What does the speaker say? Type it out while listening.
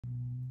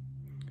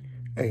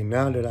Hey,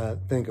 now that I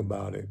think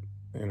about it,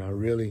 and I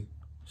really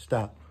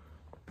stop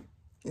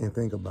and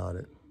think about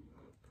it,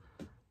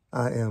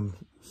 I am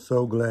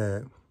so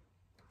glad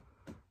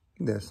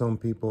that some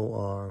people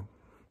are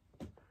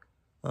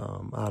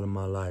out of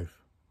my life.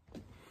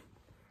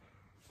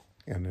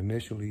 And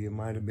initially, it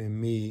might have been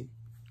me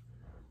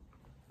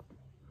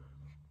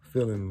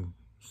feeling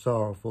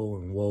sorrowful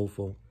and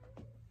woeful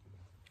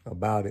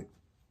about it.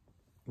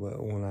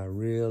 But when I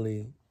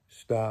really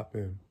stop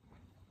and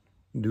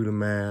do the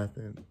math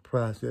and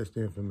process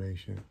the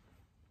information,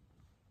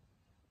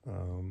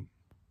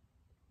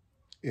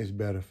 it's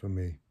better for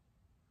me.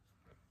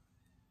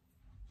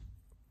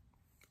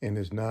 And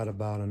it's not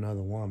about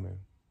another woman.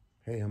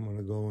 Hey, I'm going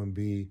to go and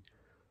be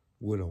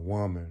with a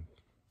woman,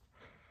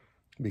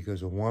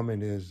 because a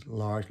woman is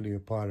largely a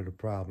part of the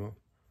problem.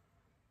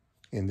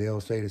 And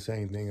they'll say the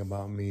same thing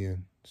about me.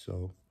 And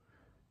so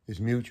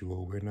it's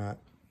mutual. We're not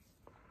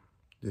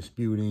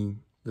disputing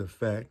the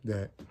fact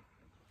that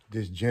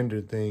this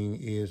gender thing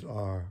is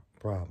our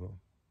problem.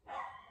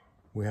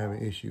 We're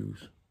having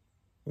issues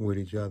with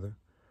each other.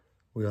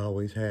 We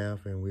always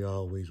have, and we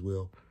always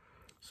will.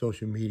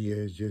 Social media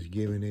is just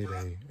giving it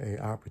a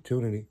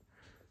opportunity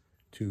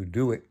to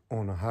do it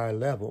on a high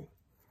level,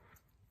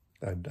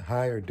 a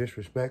higher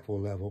disrespectful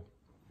level,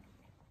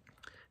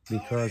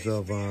 because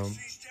of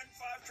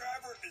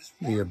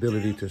the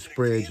ability to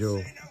spread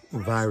your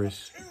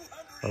virus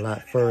a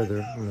lot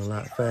further and a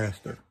lot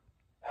faster.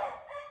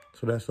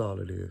 So that's all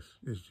it is.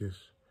 It's just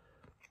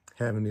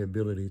having the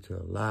ability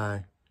to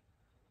lie,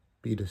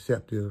 be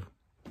deceptive,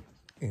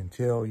 and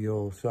tell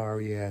your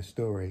sorry-ass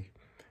story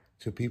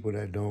to people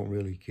that don't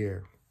really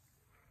care.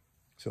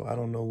 So I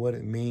don't know what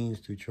it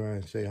means to try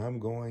and say, I'm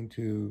going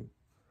to,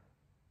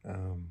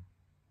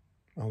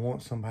 I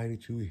want somebody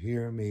to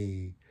hear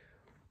me.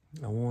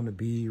 I want to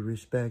be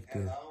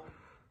respected.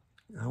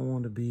 I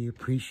want to be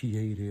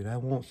appreciated. I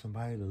want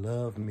somebody to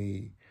love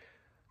me.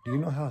 Do you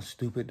know how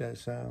stupid that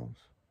sounds?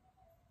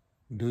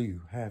 Do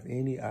you have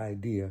any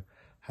idea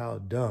how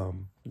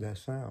dumb that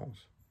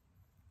sounds?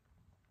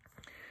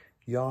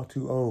 Y'all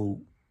too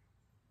old.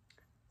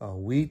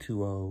 We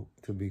too old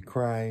to be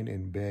crying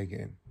and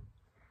begging.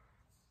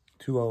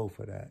 Too old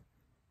for that.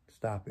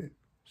 Stop it.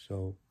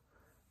 So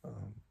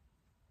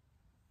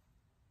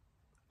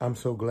I'm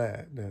so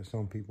glad that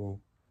some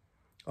people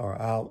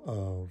are out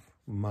of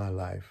my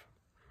life,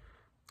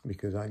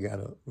 because I got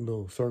a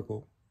little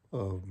circle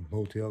of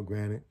Motell,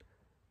 granted,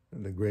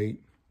 the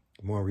great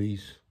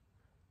Maurice,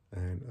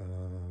 and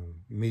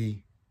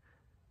me,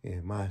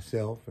 and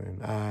myself,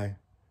 and I,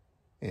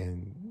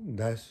 and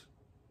that's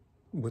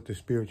with the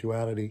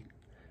spirituality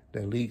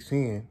that leaks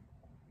in.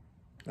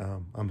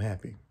 I'm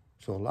happy.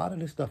 So a lot of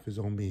this stuff is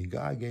on me.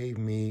 God gave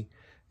me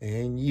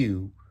and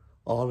you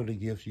all of the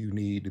gifts you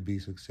need to be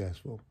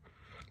successful.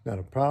 Now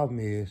the problem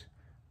is,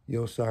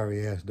 your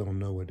sorry ass don't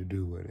know what to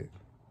do with it.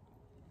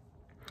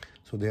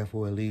 So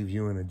therefore it leaves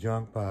you in a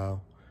junk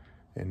pile,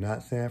 and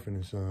not Sanford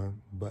and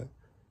Son, but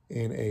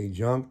in a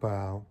junk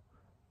pile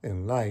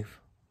in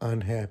life,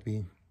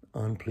 unhappy,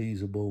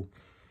 unpleasable,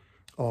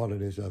 all of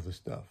this other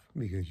stuff,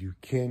 because you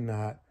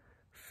cannot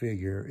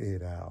figure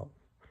it out.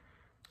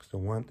 So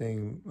one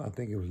thing, I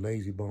think it was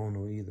Lazy Bone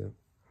or either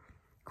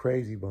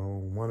Crazy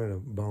Bone, one of the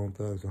Bone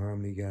Thugs and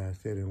Harmony guys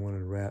said in one of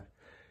the raps,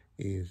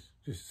 is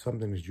just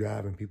something that's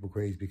driving people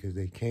crazy because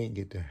they can't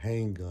get the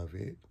hang of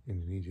it.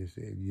 And he just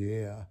said,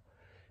 yeah,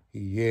 he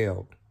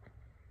yelled.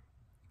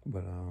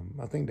 But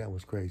I think that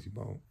was Crazy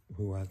Bone,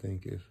 who I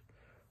think is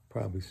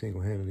probably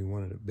single-handedly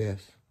one of the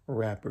best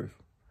rappers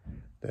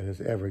that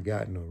has ever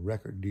gotten a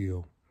record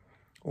deal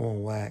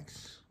on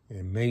wax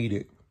and made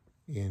it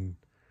in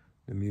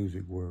the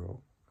music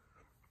world.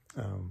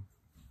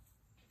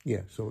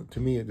 Yeah, so to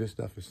me, this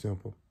stuff is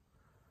simple.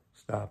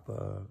 Stop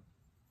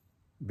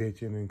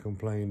bitching and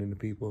complaining to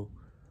people.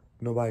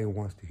 Nobody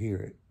wants to hear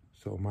it.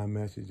 So my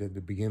message at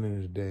the beginning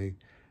of the day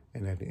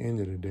and at the end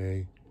of the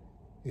day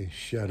is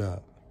shut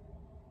up.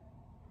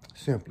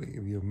 Simply,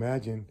 if you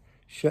imagine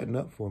shutting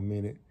up for a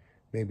minute,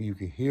 maybe you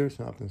could hear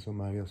something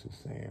somebody else is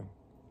saying.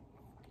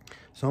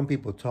 Some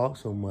people talk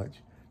so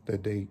much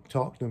that they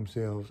talk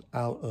themselves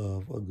out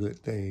of a good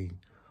thing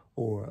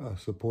or a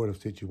supportive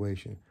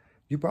situation.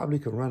 You probably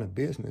could run a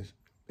business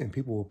and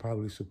people will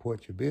probably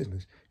support your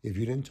business if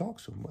you didn't talk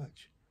so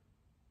much.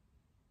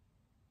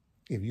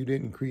 If you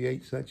didn't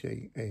create such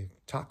a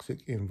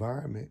toxic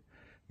environment,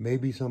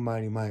 maybe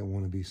somebody might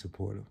want to be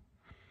supportive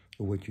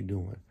of what you're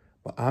doing.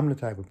 But I'm the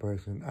type of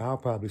person, I'll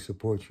probably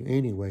support you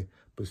anyway,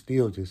 but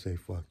still just say,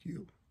 fuck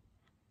you.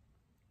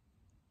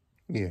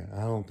 Yeah,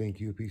 I don't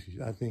think you're a piece of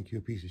shit. I think you're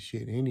a piece of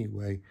shit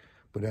anyway,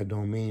 but that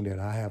don't mean that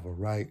I have a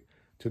right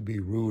to be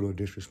rude or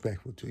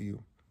disrespectful to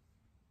you.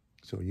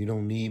 So you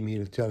don't need me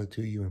to tell it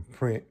to you in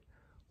print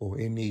or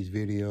in these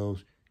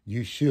videos.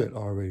 You should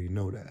already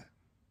know that.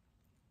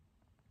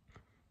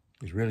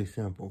 It's really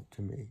simple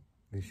to me.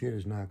 This shit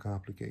is not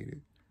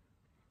complicated.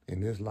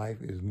 And this life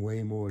is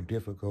way more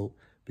difficult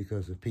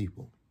because of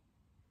people.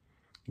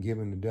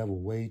 Giving the devil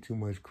way too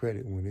much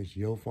credit when it's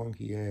your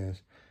funky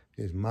ass,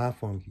 it's my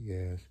funky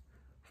ass,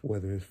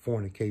 whether it's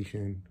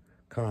fornication,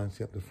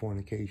 concept of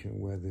fornication,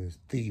 whether it's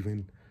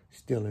thieving,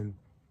 stealing,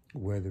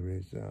 whether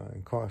it's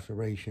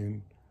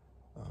incarceration,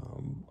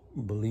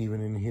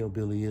 believing in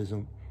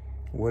hillbillyism,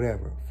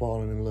 whatever,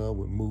 falling in love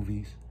with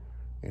movies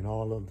and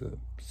all of the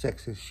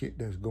sexist shit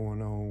that's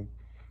going on,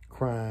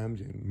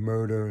 crimes and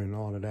murder and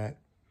all of that,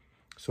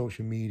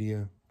 social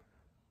media,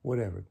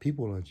 whatever.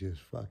 People are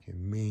just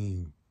fucking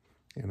mean,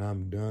 and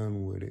I'm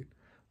done with it.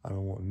 I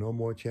don't want no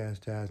more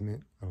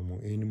chastisement. I don't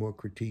want any more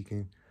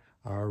critiquing.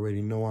 I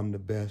already know I'm the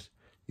best.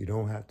 You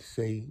don't have to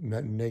say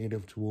nothing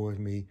negative towards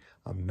me.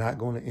 I'm not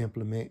going to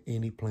implement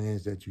any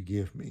plans that you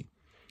give me.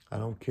 I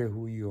don't care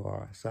who you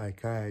are,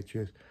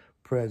 psychiatrist,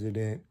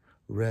 president,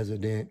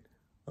 resident,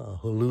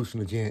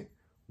 hallucinogen,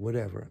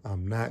 whatever.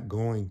 I'm not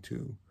going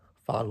to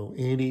follow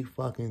any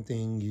fucking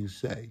thing you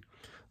say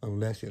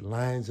unless it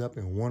lines up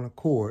in one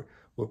accord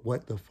with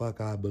what the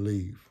fuck I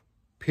believe,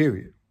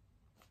 period.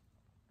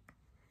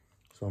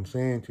 So I'm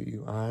saying to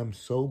you, I'm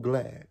so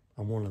glad.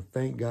 I want to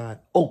thank God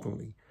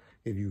openly.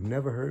 If you've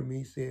never heard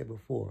me say it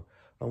before,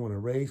 I want to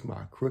raise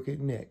my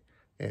crooked neck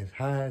as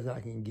high as I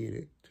can get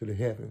it to the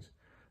heavens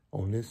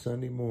on this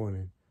Sunday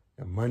morning,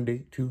 and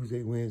Monday,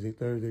 Tuesday, Wednesday,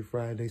 Thursday,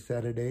 Friday,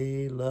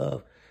 Saturday,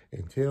 love,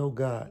 and tell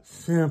God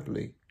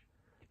simply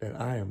that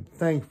I am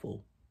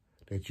thankful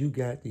that you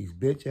got these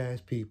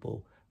bitch-ass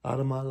people out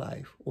of my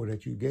life, or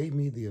that you gave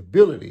me the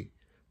ability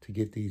to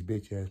get these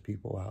bitch-ass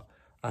people out.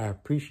 I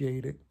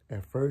appreciate it.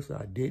 At first,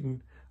 I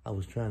didn't. I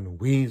was trying to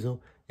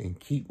weasel and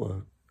keep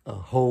a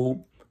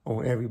hold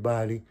on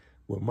everybody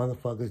with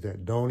motherfuckers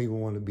that don't even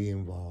want to be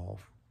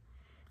involved.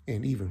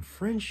 And even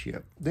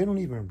friendship, they don't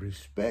even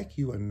respect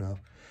you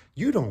enough.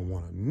 You don't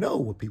want to know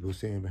what people are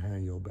saying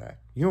behind your back.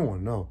 You don't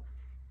want to know.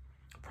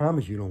 I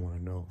promise you don't want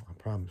to know. I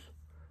promise.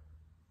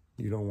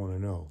 You don't want to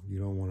know. You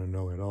don't want to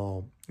know at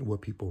all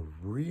what people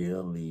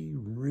really,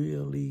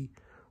 really,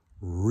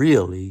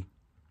 really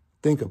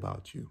think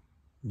about you.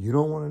 You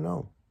don't want to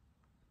know.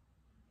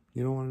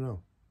 You don't want to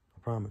know. I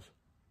promise.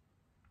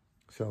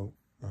 So,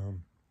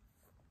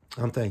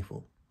 I'm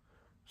thankful.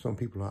 Some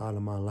people are out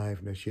of my life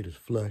and that shit is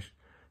flush.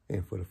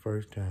 And for the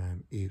first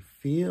time, it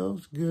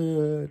feels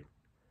good.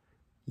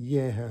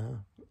 Yeah.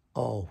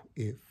 Oh,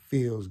 it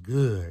feels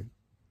good.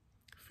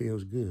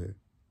 Feels good.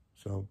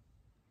 So,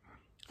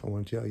 I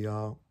want to tell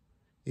y'all,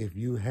 if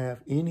you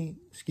have any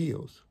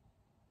skills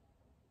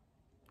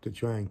to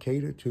try and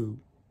cater to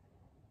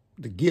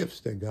the gifts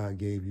that God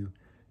gave you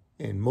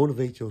and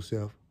motivate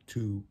yourself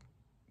to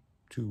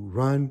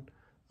run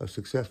a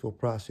successful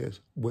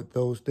process with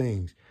those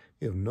things,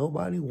 if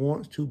nobody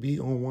wants to be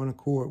on one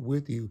accord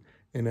with you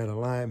in that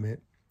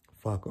alignment,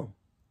 fuck them.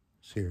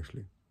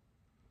 Seriously.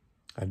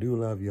 I do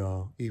love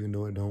y'all, even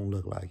though it don't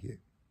look like it.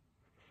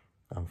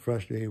 I'm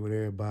frustrated with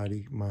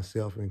everybody,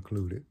 myself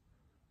included.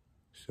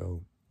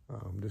 So,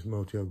 this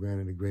Motell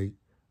Granted the Great.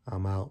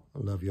 I'm out. I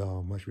love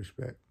y'all. Much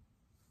respect.